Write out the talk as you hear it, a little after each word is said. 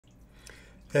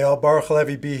Hey, all, Baruch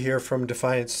Levi B here from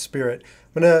Defiant Spirit.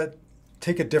 I'm going to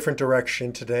take a different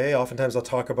direction today. Oftentimes I'll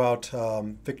talk about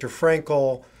Viktor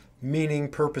Frankl, meaning,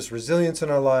 purpose, resilience in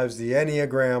our lives, the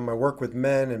Enneagram, my work with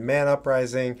men and man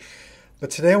uprising. But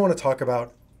today I want to talk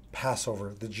about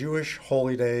Passover, the Jewish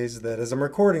holy days that, as I'm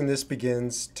recording this,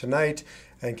 begins tonight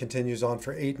and continues on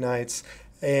for 8 nights.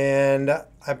 And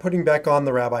I'm putting back on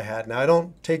the rabbi hat. Now, I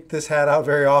don't take this hat out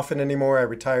very often anymore. I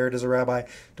retired as a rabbi.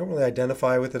 Don't really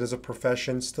identify with it as a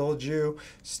profession. Still a Jew,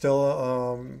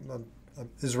 still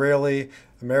Israeli,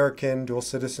 American, dual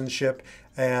citizenship,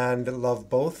 and love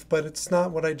both. But it's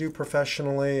not what I do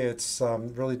professionally. It's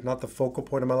really not the focal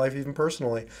point of my life, even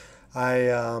personally.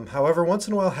 However, once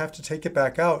in a while have to take it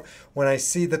back out when I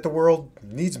see that the world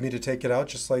needs me to take it out,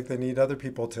 just like they need other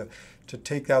people to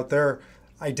take out their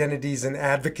identities and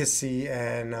advocacy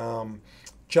and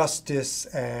justice.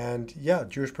 And yeah,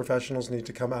 Jewish professionals need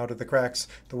to come out of the cracks,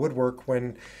 the woodwork,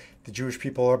 when the Jewish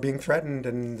people are being threatened,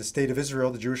 and the state of Israel,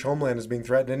 the Jewish homeland, is being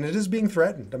threatened, and it is being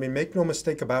threatened. I mean, make no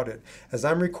mistake about it. As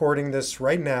I'm recording this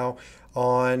right now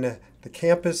on the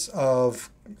campus of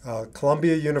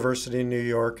Columbia University in New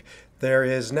York, there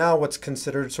is now what's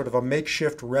considered sort of a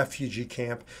makeshift refugee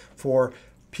camp for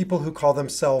people who call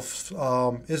themselves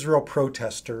Israel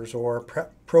protesters or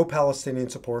pro-Palestinian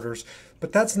supporters,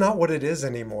 but that's not what it is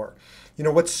anymore. You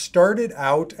know, what started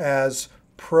out as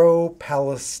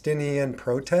pro-Palestinian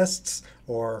protests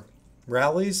or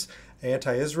rallies,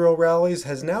 anti-Israel rallies,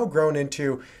 has now grown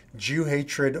into Jew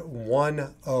Hatred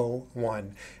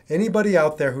 101. Anybody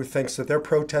out there who thinks that they're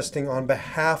protesting on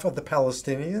behalf of the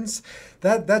Palestinians,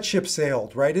 that ship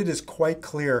sailed, right? It is quite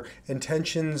clear.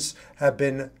 Intentions have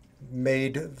been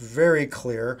made very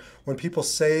clear. When people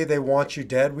say they want you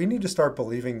dead, we need to start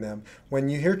believing them. When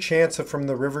you hear chants of "from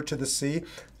the river to the sea,"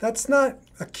 that's not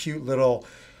a cute little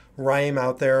rhyme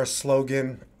out there, a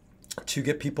slogan to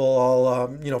get people all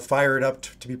fired up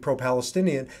to be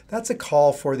pro-Palestinian. That's a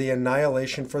call for the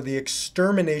annihilation, for the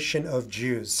extermination of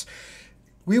Jews.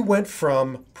 We went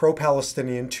from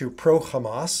pro-Palestinian to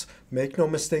pro-Hamas. Make no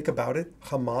mistake about it,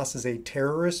 Hamas is a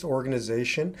terrorist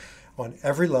organization on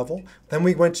every level. Then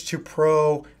we went to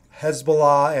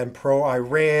pro-Hezbollah and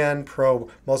pro-Iran,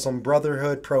 pro-Muslim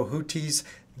Brotherhood, pro-Houthis.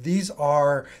 These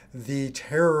are the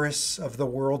terrorists of the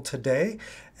world today.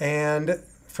 And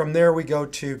from there we go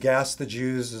to gas the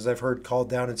Jews, as I've heard called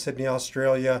down in Sydney,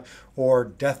 Australia, or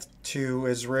death to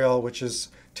Israel, which is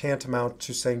tantamount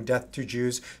to saying death to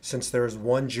Jews, since there's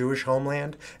one Jewish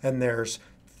homeland and there's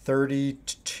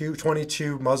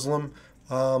 22 Muslim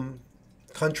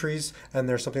countries, and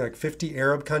there's something like 50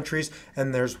 Arab countries,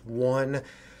 and there's one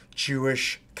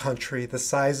Jewish country the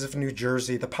size of New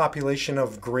Jersey, the population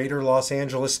of greater Los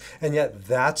Angeles, and yet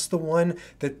that's the one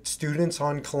that students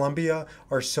on Columbia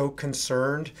are so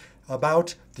concerned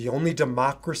about. The only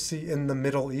democracy in the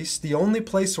Middle East, the only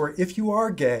place where if you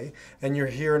are gay and you're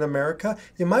here in America,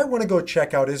 you might want to go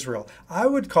check out Israel. I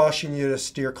would caution you to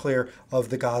steer clear of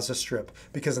the Gaza Strip,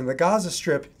 because in the Gaza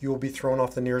Strip, you will be thrown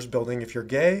off the nearest building if you're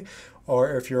gay,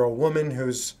 or if you're a woman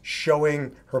who's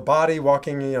showing her body,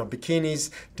 walking,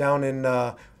 bikinis down in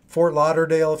Fort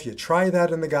Lauderdale. If you try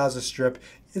that in the Gaza Strip,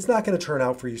 it's not going to turn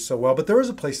out for you so well. But there is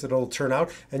a place that it'll turn out,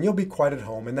 and you'll be quite at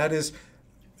home, and that is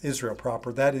Israel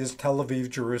proper. That is Tel Aviv,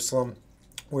 Jerusalem,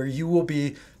 where you will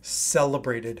be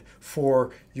celebrated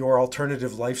for your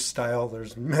alternative lifestyle.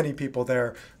 There's many people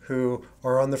there who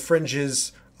are on the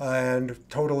fringes and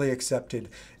totally accepted.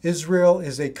 Israel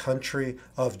is a country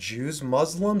of Jews,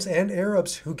 Muslims, and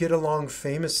Arabs who get along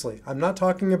famously. I'm not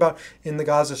talking about in the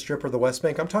Gaza Strip or the West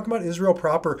Bank. I'm talking about Israel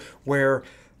proper, where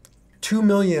 2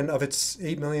 million of its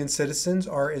 8 million citizens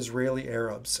are Israeli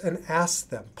Arabs. And ask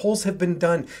them. Polls have been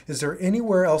done. Is there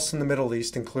anywhere else in the Middle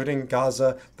East, including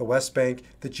Gaza, the West Bank,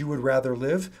 that you would rather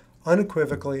live?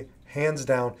 Unequivocally, hands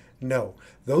down, no.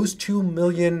 Those 2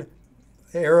 million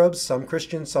Arabs, some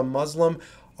Christian, some Muslim,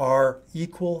 are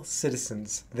equal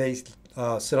citizens. They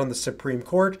sit on the Supreme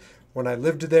Court. When I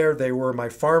lived there, they were my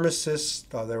pharmacists,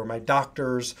 they were my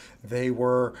doctors, they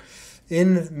were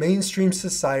in mainstream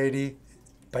society.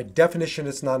 By definition,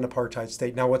 it's not an apartheid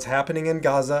state. Now, what's happening in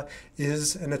Gaza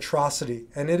is an atrocity,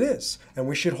 and it is. And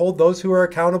we should hold those who are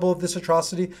accountable of this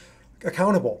atrocity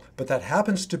accountable. But that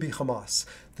happens to be Hamas.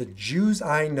 The Jews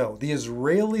I know, the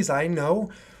Israelis I know,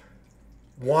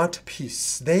 want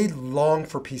peace. They long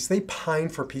for peace. They pine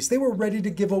for peace. They were ready to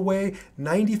give away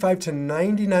 95 to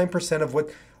 99% of what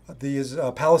the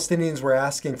Palestinians were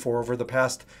asking for over the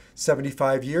past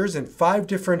 75 years in 5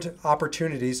 different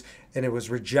opportunities, and it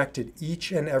was rejected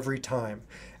each and every time.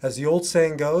 As the old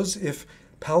saying goes, if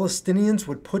Palestinians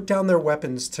would put down their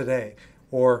weapons today,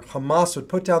 or Hamas would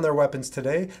put down their weapons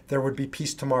today, there would be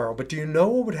peace tomorrow. But do you know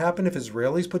what would happen if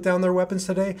Israelis put down their weapons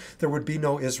today? There would be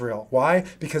no Israel. Why?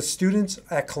 Because students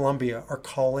at Columbia are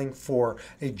calling for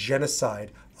a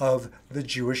genocide of the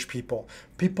Jewish people.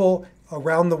 People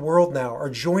around the world now are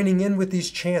joining in with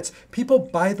these chants. People,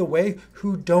 by the way,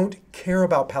 who don't care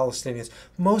about Palestinians.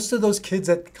 Most of those kids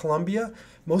at Columbia,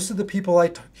 most of the people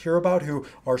I hear about who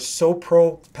are so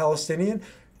pro-Palestinian,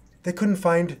 they couldn't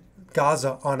find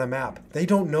Gaza on a map. They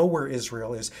don't know where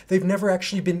Israel is. They've never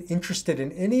actually been interested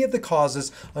in any of the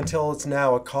causes until it's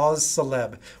now a cause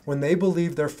celeb, when they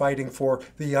believe they're fighting for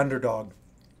the underdog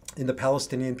in the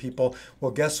Palestinian people.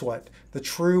 Well, guess what? The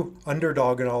true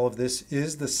underdog in all of this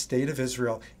is the state of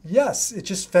Israel. Yes, it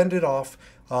just fended off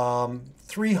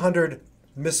 300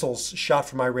 missiles shot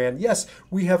from Iran. Yes,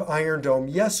 we have Iron Dome.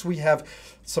 Yes, we have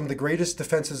some of the greatest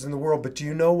defenses in the world. But do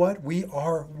you know what? We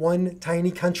are one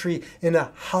tiny country in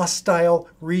a hostile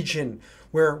region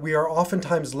where we are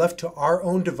oftentimes left to our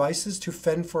own devices to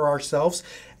fend for ourselves.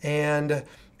 And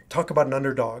talk about an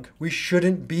underdog. We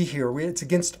shouldn't be here. It's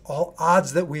against all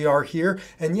odds that we are here,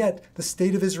 and yet the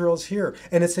state of Israel is here,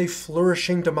 and it's a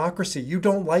flourishing democracy. You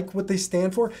don't like what they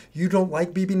stand for? You don't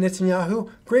like Bibi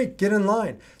Netanyahu? Great, get in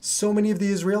line. So many of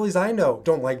the Israelis I know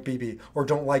don't like Bibi, or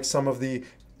don't like some of the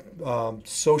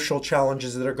social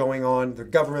challenges that are going on, their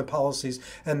government policies,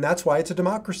 and that's why it's a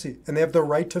democracy, and they have the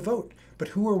right to vote. But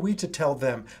who are we to tell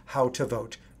them how to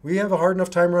vote? We have a hard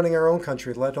enough time running our own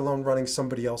country, let alone running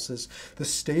somebody else's. The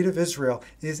state of Israel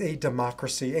is a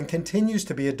democracy and continues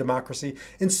to be a democracy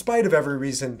in spite of every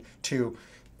reason to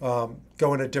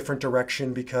go in a different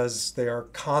direction, because they are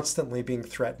constantly being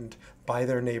threatened by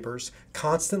their neighbors,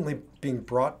 constantly being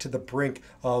brought to the brink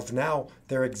of now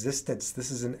their existence. This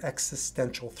is an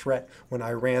existential threat when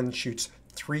Iran shoots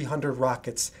 300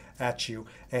 rockets at you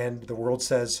and the world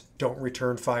says, don't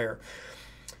return fire.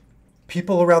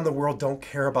 People around the world don't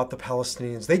care about the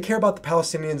Palestinians. They care about the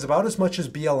Palestinians about as much as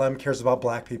BLM cares about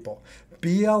black people.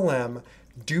 BLM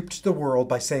duped the world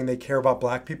by saying they care about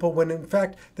black people, when in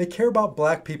fact they care about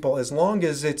black people as long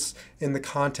as it's in the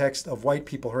context of white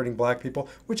people hurting black people,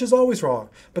 which is always wrong.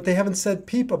 But they haven't said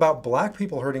peep about black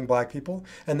people hurting black people,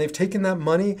 and they've taken that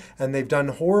money and they've done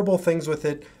horrible things with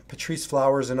it. Patrice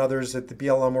Flowers and others at the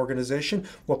BLM organization.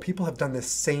 Well, people have done the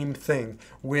same thing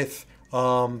with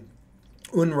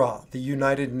UNRWA, the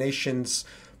United Nations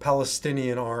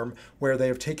Palestinian arm, where they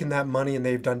have taken that money and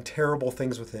they've done terrible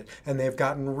things with it. And they've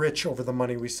gotten rich over the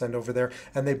money we send over there.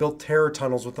 And they built terror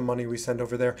tunnels with the money we send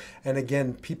over there. And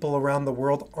again, people around the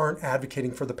world aren't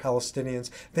advocating for the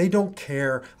Palestinians. They don't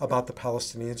care about the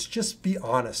Palestinians. Just be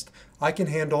honest. I can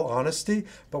handle honesty,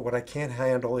 but what I can't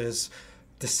handle is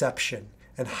deception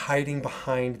and hiding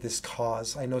behind this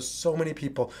cause. I know so many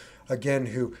people, again,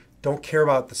 who don't care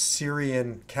about the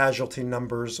Syrian casualty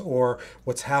numbers or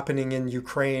what's happening in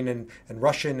Ukraine and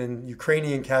Russian and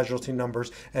Ukrainian casualty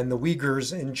numbers and the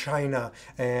Uyghurs in China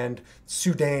and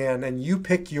Sudan. And you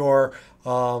pick your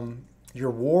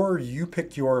war, you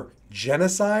pick your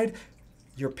genocide,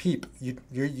 you're peep.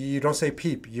 You don't say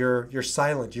peep. You're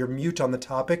silent. You're mute on the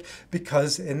topic,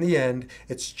 because in the end,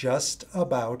 it's just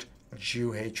about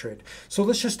Jew hatred. So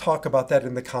let's just talk about that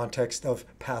in the context of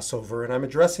Passover. And I'm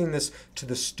addressing this to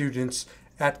the students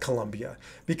at Columbia,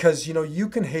 because, you know, you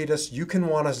can hate us, you can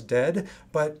want us dead,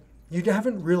 but you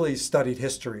haven't really studied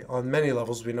history. On many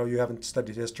levels, we know you haven't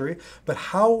studied history. But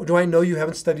how do I know you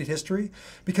haven't studied history?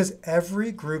 Because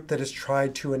every group that has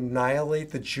tried to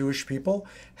annihilate the Jewish people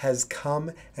has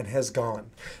come and has gone.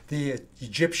 The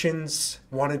Egyptians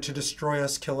wanted to destroy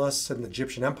us, kill us, and the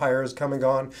Egyptian Empire has come and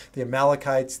gone. The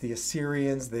Amalekites, the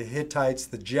Assyrians, the Hittites,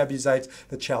 the Jebusites,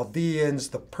 the Chaldeans,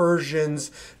 the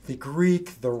Persians, the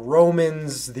Greek, the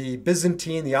Romans, the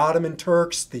Byzantine, the Ottoman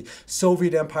Turks, the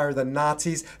Soviet Empire, the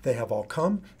Nazis. They have all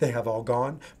come, they have all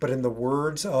gone. But in the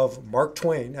words of Mark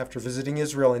Twain, after visiting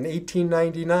Israel in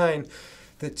 1899,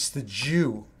 that's the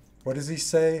Jew. What does he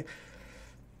say?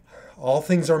 All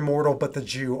things are mortal but the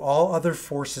Jew. All other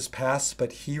forces pass,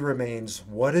 but he remains.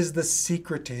 What is the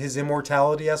secret to his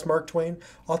immortality, asked Mark Twain?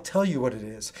 I'll tell you what it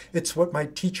is. It's what my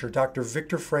teacher, Dr.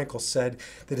 Viktor Frankl, said,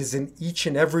 that is in each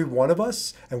and every one of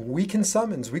us, and we can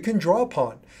summons, we can draw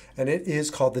upon. And it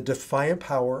is called the defiant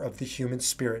power of the human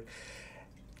spirit.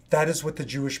 That is what the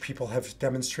Jewish people have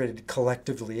demonstrated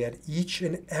collectively at each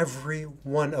and every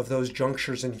one of those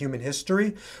junctures in human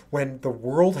history. When the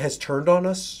world has turned on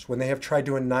us, when they have tried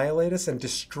to annihilate us and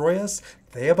destroy us,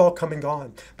 they have all come and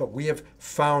gone. But we have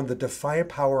found the defiant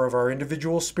power of our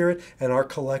individual spirit and our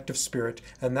collective spirit.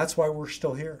 And that's why we're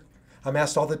still here. I'm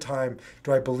asked all the time,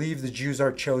 do I believe the Jews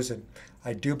are chosen?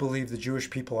 I do believe the Jewish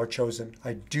people are chosen.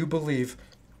 I do believe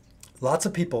lots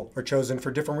of people are chosen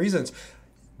for different reasons.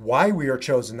 why we are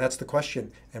chosen. That's the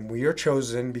question. And we are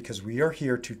chosen because we are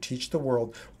here to teach the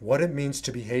world what it means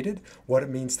to be hated, what it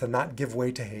means to not give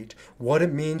way to hate, what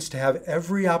it means to have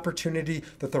every opportunity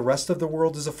that the rest of the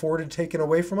world is afforded taken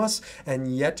away from us,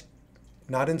 and yet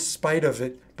not in spite of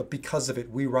it, but because of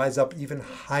it, we rise up even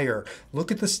higher.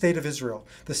 Look at the state of Israel.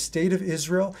 The state of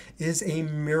Israel is a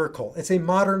miracle. It's a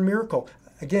modern miracle.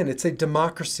 Again, it's a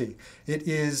democracy. It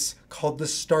is called the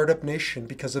startup nation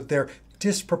because of their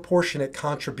disproportionate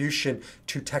contribution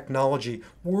to technology,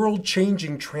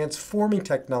 world-changing, transforming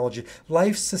technology,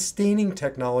 life-sustaining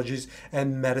technologies,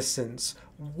 and medicines.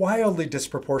 Wildly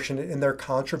disproportionate in their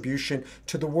contribution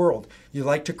to the world. You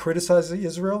like to criticize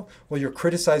Israel? Well, you're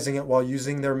criticizing it while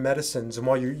using their medicines and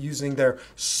while you're using their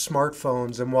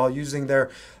smartphones and while using their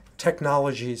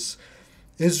technologies.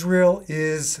 Israel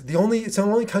is the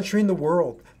only country in the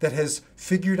world that has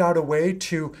figured out a way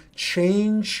to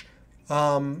change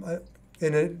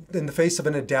in the face of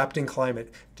an adapting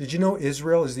climate. Did you know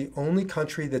Israel is the only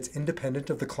country that's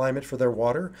independent of the climate for their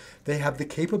water? They have the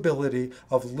capability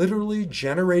of literally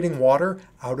generating water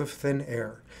out of thin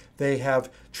air. They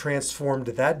have transformed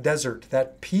that desert,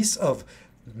 that piece of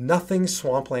nothing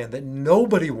swampland that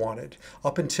nobody wanted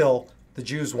up until the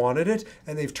Jews wanted it,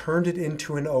 and they've turned it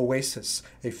into an oasis,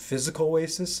 a physical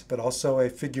oasis, but also a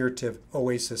figurative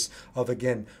oasis of,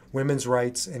 again, women's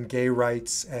rights and gay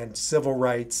rights and civil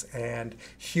rights and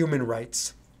human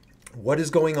rights. What is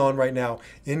going on right now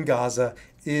in Gaza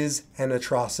is an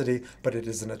atrocity, but it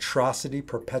is an atrocity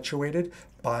perpetuated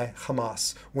by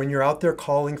Hamas. When you're out there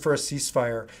calling for a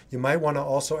ceasefire, you might want to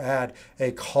also add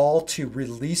a call to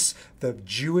release the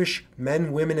Jewish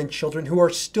men, women, and children who are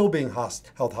still being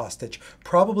held hostage,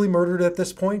 probably murdered at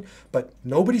this point, but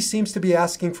nobody seems to be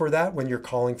asking for that when you're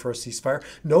calling for a ceasefire.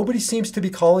 Nobody seems to be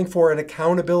calling for an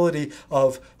accountability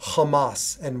of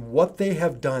Hamas and what they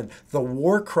have done, the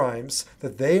war crimes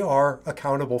that they are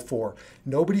accountable for.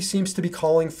 Nobody seems to be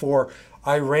calling for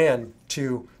Iran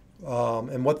to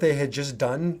and what they had just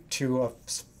done to a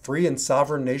free and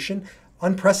sovereign nation,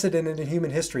 unprecedented in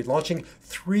human history, launching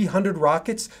 300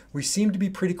 rockets. We seem to be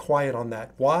pretty quiet on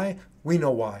that. Why? We know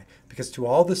why. Because to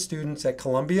all the students at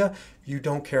Columbia, you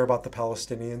don't care about the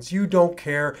Palestinians. You don't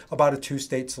care about a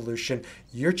two-state solution.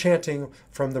 You're chanting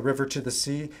from the river to the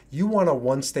sea. You want a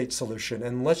one-state solution.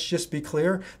 And let's just be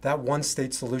clear, that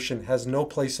one-state solution has no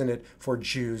place in it for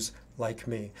Jews like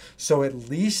me. So at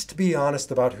least be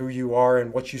honest about who you are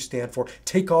and what you stand for.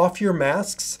 Take off your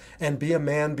masks and be a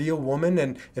man, be a woman.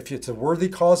 And if it's a worthy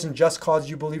cause and just cause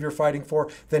you believe you're fighting for,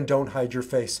 then don't hide your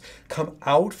face. Come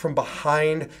out from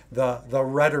behind the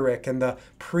rhetoric and the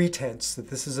pretense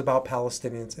that this is about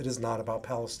Palestinians. It is not about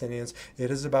Palestinians. It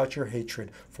is about your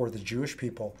hatred for the Jewish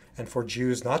people and for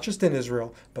Jews, not just in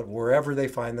Israel, but wherever they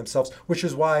find themselves, which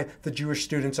is why the Jewish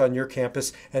students on your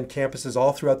campus and campuses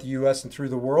all throughout the U.S. and through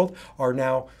the world are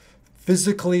now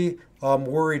physically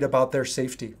worried about their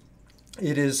safety.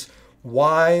 It is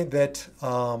why that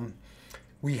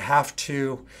we have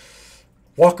to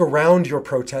walk around your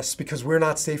protests because we're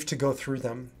not safe to go through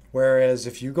them. Whereas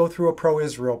if you go through a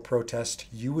pro-Israel protest,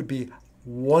 you would be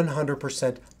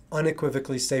 100%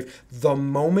 unequivocally safe. The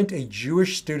moment a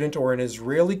Jewish student or an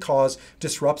Israeli cause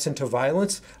disrupts into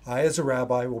violence, I as a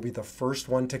rabbi will be the first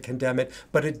one to condemn it,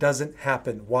 but it doesn't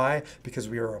happen. Why? Because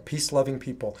we are a peace-loving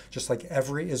people, just like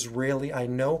every Israeli I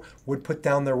know would put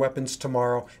down their weapons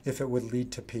tomorrow if it would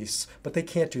lead to peace. But they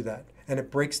can't do that, and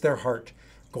it breaks their heart.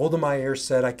 Golda Meir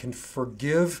said, I can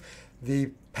forgive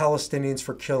the Palestinians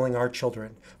for killing our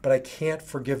children, but I can't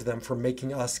forgive them for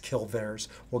making us kill theirs.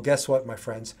 Well, guess what, my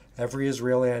friends? Every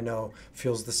Israeli I know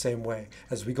feels the same way.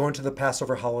 As we go into the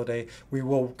Passover holiday, we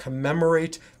will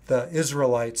commemorate the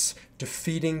Israelites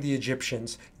defeating the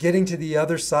Egyptians, getting to the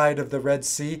other side of the Red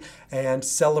Sea and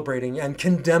celebrating and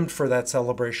condemned for that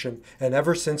celebration. And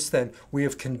ever since then, we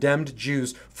have condemned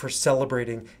Jews for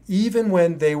celebrating. Even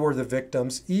when they were the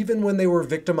victims, even when they were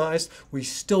victimized, we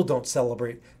still don't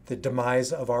celebrate the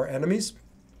demise of our enemies,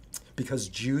 because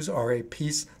Jews are a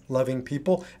peace-loving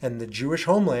people, and the Jewish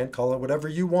homeland, call it whatever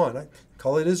you want,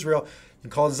 call it Israel, you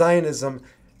call it Zionism,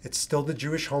 it's still the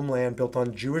Jewish homeland built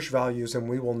on Jewish values, and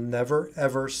we will never,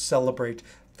 ever celebrate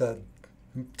the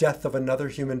death of another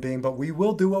human being, but we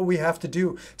will do what we have to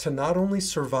do to not only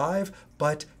survive,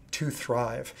 but to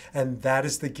thrive. And that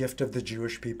is the gift of the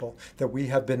Jewish people, that we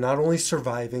have been not only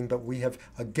surviving, but we have,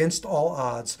 against all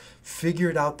odds,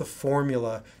 figured out the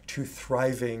formula to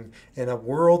thriving in a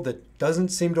world that doesn't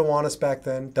seem to want us back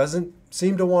then, doesn't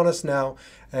seem to want us now,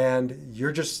 and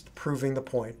you're just proving the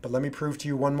point. But let me prove to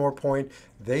you one more point.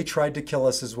 They tried to kill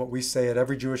us is what we say at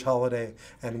every Jewish holiday,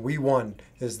 and we won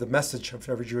is the message of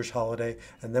every Jewish holiday.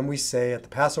 And then we say at the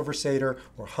Passover Seder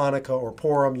or Hanukkah or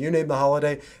Purim, you name the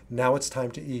holiday, now it's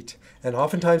time to eat. And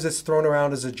oftentimes it's thrown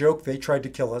around as a joke. They tried to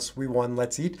kill us. We won.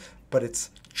 Let's eat. But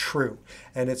it's true.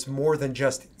 And it's more than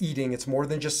just eating. It's more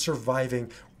than just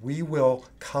surviving. We will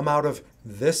come out of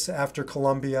this after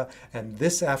Columbia, and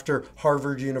this after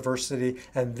Harvard University,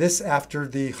 and this after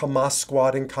the Hamas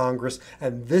squad in Congress,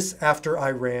 and this after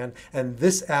Iran, and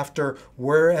this after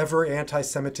wherever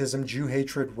anti-Semitism, Jew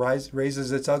hatred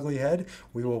raises its ugly head.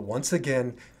 We will once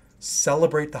again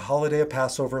celebrate the holiday of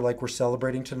Passover like we're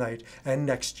celebrating tonight, and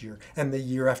next year, and the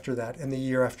year after that, and the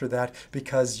year after that,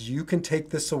 because you can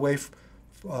take this away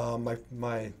from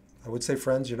I would say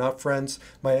friends, you're not friends,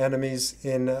 my enemies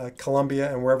in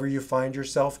Colombia and wherever you find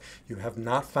yourself. You have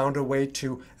not found a way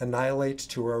to annihilate,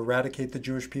 to eradicate the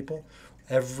Jewish people.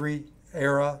 Every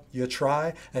era you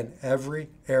try, and every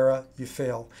era you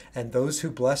fail. And those who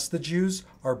bless the Jews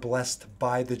are blessed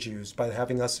by the Jews, by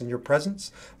having us in your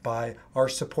presence, by our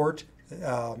support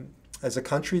as a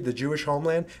country, the Jewish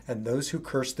homeland. And those who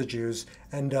curse the Jews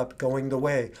end up going the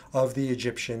way of the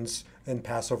Egyptians in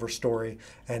Passover story,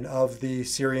 and of the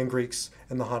Syrian Greeks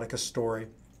in the Hanukkah story,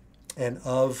 and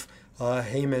of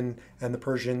Haman and the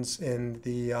Persians in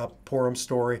the Purim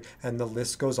story, and the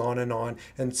list goes on.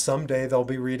 And someday they'll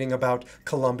be reading about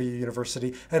Columbia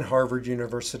University and Harvard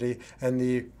University and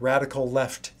the radical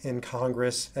left in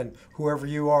Congress and whoever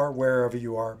you are, wherever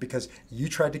you are, because you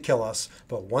tried to kill us,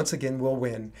 but once again we'll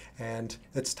win. And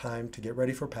it's time to get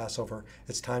ready for Passover.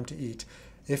 It's time to eat.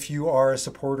 If you are a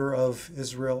supporter of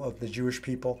Israel, of the Jewish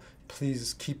people,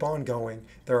 please keep on going.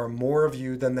 There are more of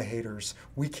you than the haters.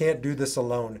 We can't do this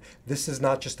alone. This is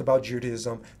not just about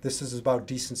Judaism. This is about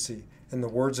decency. In the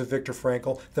words of Viktor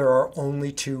Frankl, there are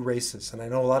only two races. And I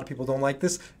know a lot of people don't like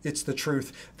this. It's the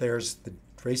truth. There's the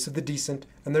race of the decent,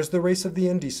 and there's the race of the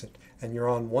indecent. And you're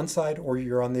on one side or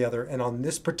you're on the other. And on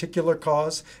this particular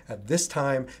cause, at this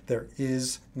time, there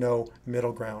is no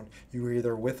middle ground. You are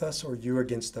either with us or you're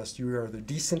against us. You are either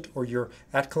decent or you're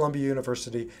at Columbia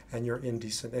University and you're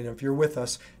indecent. And if you're with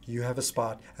us, you have a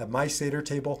spot at my Seder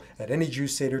table, at any Jew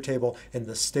Seder table in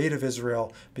the state of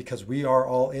Israel, because we are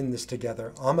all in this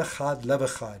together. Am echad, lev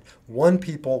echad. One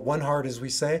people, one heart, as we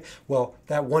say. Well,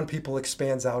 that one people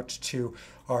expands out to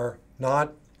our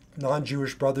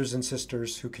non-Jewish brothers and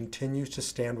sisters who continue to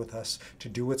stand with us to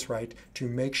do what's right, to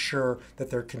make sure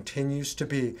that there continues to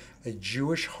be a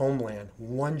Jewish homeland,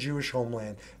 one Jewish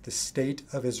homeland, the state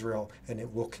of Israel, and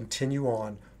it will continue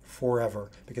on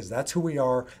forever, because that's who we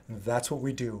are, that's what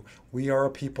we do. We are a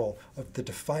people of the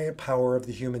defiant power of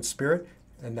the human spirit,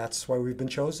 and that's why we've been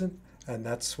chosen, and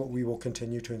that's what we will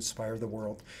continue to inspire the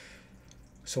world.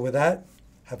 So with that,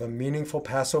 have a meaningful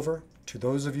Passover. To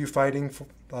those of you fighting for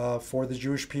the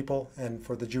Jewish people and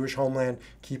for the Jewish homeland,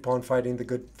 keep on fighting the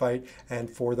good fight. And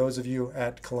for those of you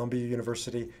at Columbia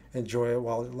University, enjoy it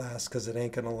while it lasts, because it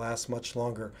ain't going to last much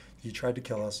longer. You tried to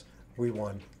kill us. We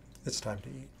won. It's time to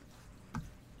eat.